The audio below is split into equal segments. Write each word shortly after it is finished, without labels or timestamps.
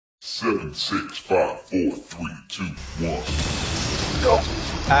7, 6, 5, 4, 3, 2, 1. Go!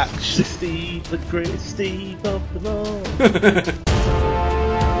 Action Steve, the greatest Steve of them all.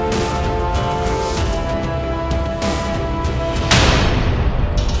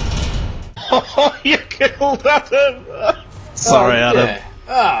 Oh, you killed Adam! Sorry, Adam. Yeah.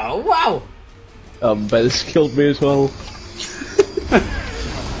 Oh, wow! Ben's killed me as well.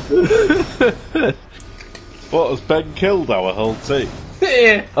 What, has Ben killed our whole team?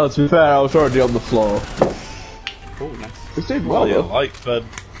 Yeah. Oh, to be fair, I was already on the floor. Oh, nice. It's doing Well, well, you though. like Ben.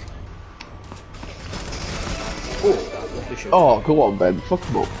 Oh, lovely shot. Oh, go on, Ben. Fuck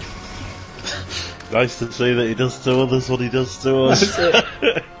him up. Nice to see that he does to others what he does to us. That's it.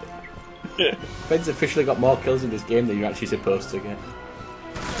 Ben's officially got more kills in this game than you're actually supposed to get.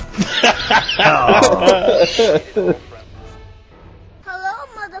 Hello,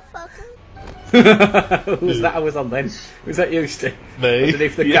 motherfucker. Was that I was on then? Was that you, Steve? Me?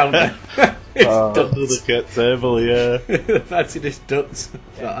 Underneath the counter. It's Under ducks. the cat table, yeah. Fancy this ducks.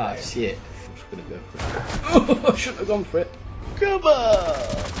 Ah, shit. I'm just gonna go for it. Oh, I shouldn't have gone for it. Come on!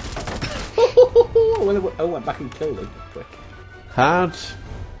 I went back and killed him. Quick. Hard.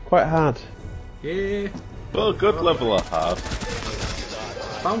 Quite hard. Yeah. Well, good level of hard.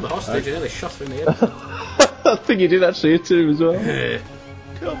 Found the hostage and nearly shot her in the head. I think you did actually hit him as well.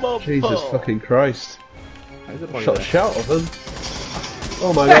 Come on, Jesus Paul. fucking Christ. How's the boy Shot the there? shout of them.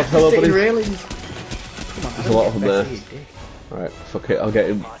 Oh my god, hello Hitting buddy. railings. Come on, There's a lot of them there. you dick. Right, fuck it, I'll get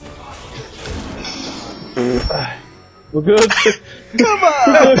him. We're good.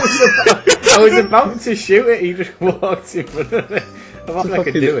 I was about to shoot it, he just walked in front of it. I'm not like I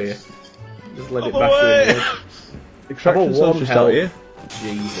could do here. Just let it back to the head. Extraction Double sauce warm just health. out here.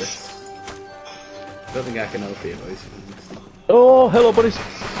 Jesus. I don't think I can help you, boys. Oh, hello buddies.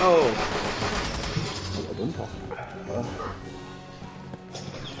 Oh. Well done, Paul.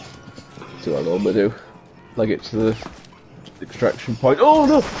 See what I normally do. Leg it to the extraction point. Oh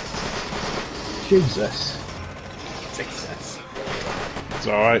no! Jesus. Success. It's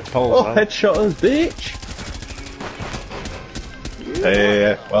alright, Paul's Oh, out. headshot us, bitch!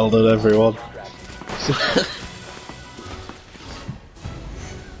 Yeah, well done, everyone.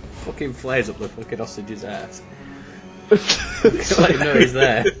 Fucking flares up the fucking hostage's ass. Let him know he's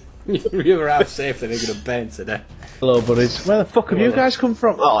there. You were half safe, then you're gonna burn to death. Hello buddies. Where the fuck have you guys come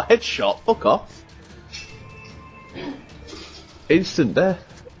from? Oh, headshot. Fuck off. Instant death.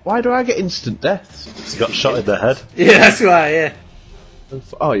 Why do I get instant death? He got shot in the head. Yeah, that's why, yeah.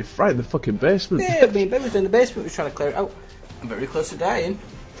 Oh, you're right in the fucking basement. Yeah, me and Ben was in the basement, we were trying to clear it out. I'm very close to dying.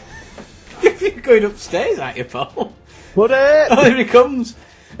 You're going upstairs, aren't you, Paul? Buddy! Oh, here he comes!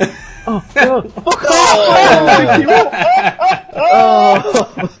 Oh, God. Fuck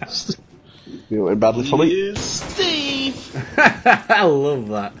off! You went badly for me. Here's Steve! I love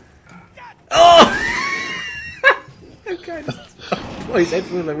that. Oh! Okay. Oh, his head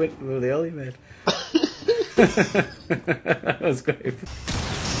through the hole he made. That was great.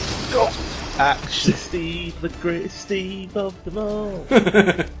 Action Steve, the greatest Steve of them all.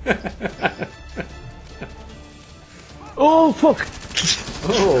 Oh, fuck!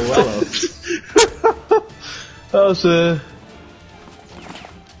 Oh, hello. That was,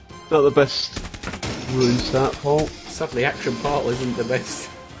 not the best run start, Paul. Sadly, Action Portal isn't the best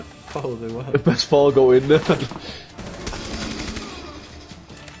Portal in the world. The best fall going there.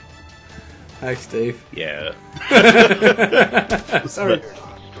 Hi, Steve. Yeah. Sorry.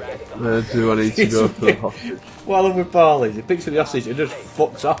 Where do I need to go for the hostage? While I'm with Paul is, he picks up the hostage and just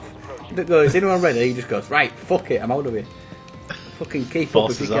fucks off. He doesn't go, is anyone ready? He just goes, right, fuck it, I'm out of here. Fucking keep up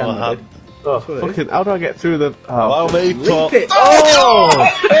if you Bosses our can. hand. Dude. Oh, what it is. fucking, how do I get through the... Oh. Allow me, Paul. Leap it! Oh!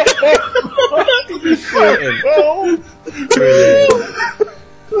 Shoot him.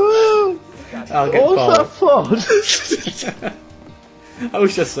 I'll get What was Paul. that for? I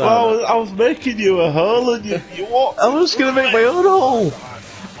was just Well, I was making you a hole and you what? I was gonna make my own hole.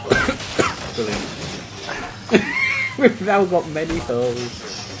 Brilliant. We've now got many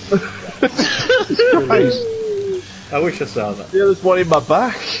holes. Christ. I wish I saw that. Yeah, there's one in my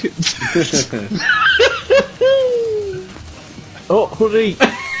back. Oh, honey.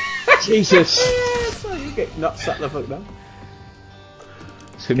 Jesus. So you get not sat the fuck down.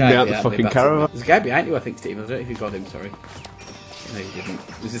 It's him down the fucking caravan. There's a guy behind you, I think, Steve. I don't know if you got him, sorry. No, you didn't.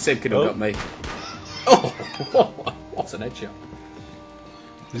 It was the same kid who got me. Oh! What's an headshot?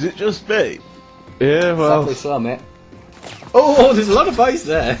 Is it just me? Yeah, well. Sadly so, mate. Oh, there's a lot of boys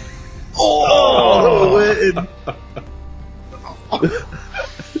there. Oh, waiting.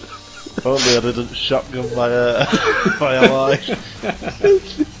 Only I didn't shotgun my lie.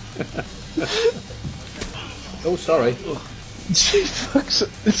 Oh, sorry. Fuck's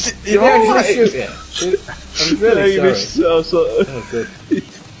Did you actually shoot it? I'm really you sorry. missed so. Oh, good.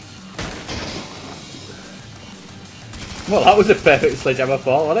 Well, that was a perfect sledgehammer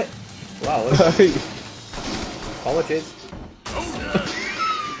fall, wasn't it? Wow. Apologies.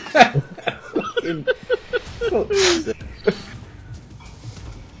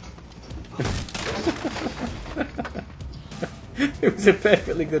 It was a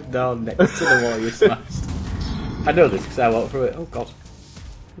perfectly good down next to the wall you smashed. I know this because I walked through it. Oh god.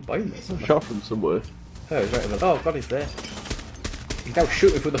 Behind this. Shot from somewhere. Oh, he's right over there. Oh god, he's there. He's now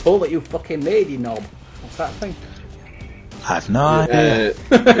shooting through the hole that you fucking made, you knob. What's that thing? I've no idea.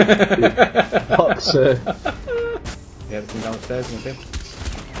 Pox, Yeah, everything downstairs, maybe.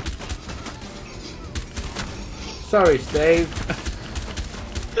 Sorry, Steve.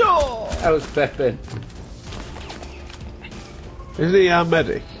 No! I was pepping. Isn't he our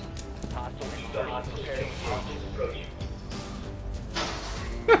medic?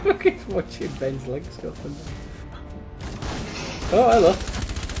 Look, he's watching Ben's legs go up and down. Oh, hello.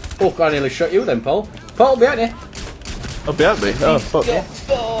 Oh, God, I nearly shot you then, Paul. Paul, behind you. Oh, behind me? Oh, fuck. Get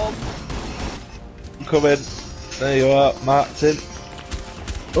storm! Come in. There you are, Martin.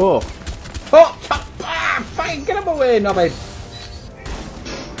 Oh. Oh, top! Ah, fine, get him away, knobhead.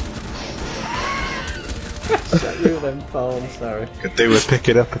 Shot you then, Paul, I'm sorry. Could do with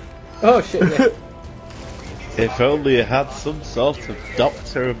picking up. Oh, shit, yeah. If only you had some sort of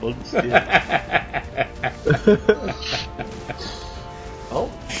doctor amongst you. Oh,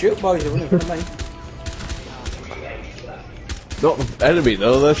 shoot, boys, you're running from me. Not the enemy,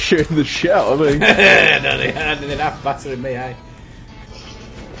 though. They're shooting the shit out of me. No, they didn't have battering me, eh?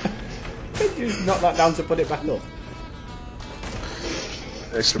 Did you just knock that down to put it back up?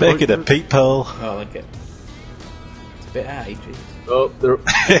 Make it a peephole. Oh, look it. It's a bit high, jeez. Oh, they're...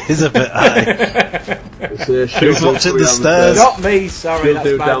 It is a bit high. Who's watching the stairs? Not me, sorry, Shield that's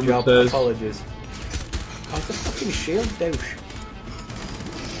dude my down the job. stairs. Apologies. Oh, it's a fucking shield douche.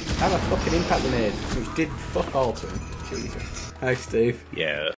 I have a fucking impact grenade, which did fuck all to him. Jesus. Hi, Steve. Yeah.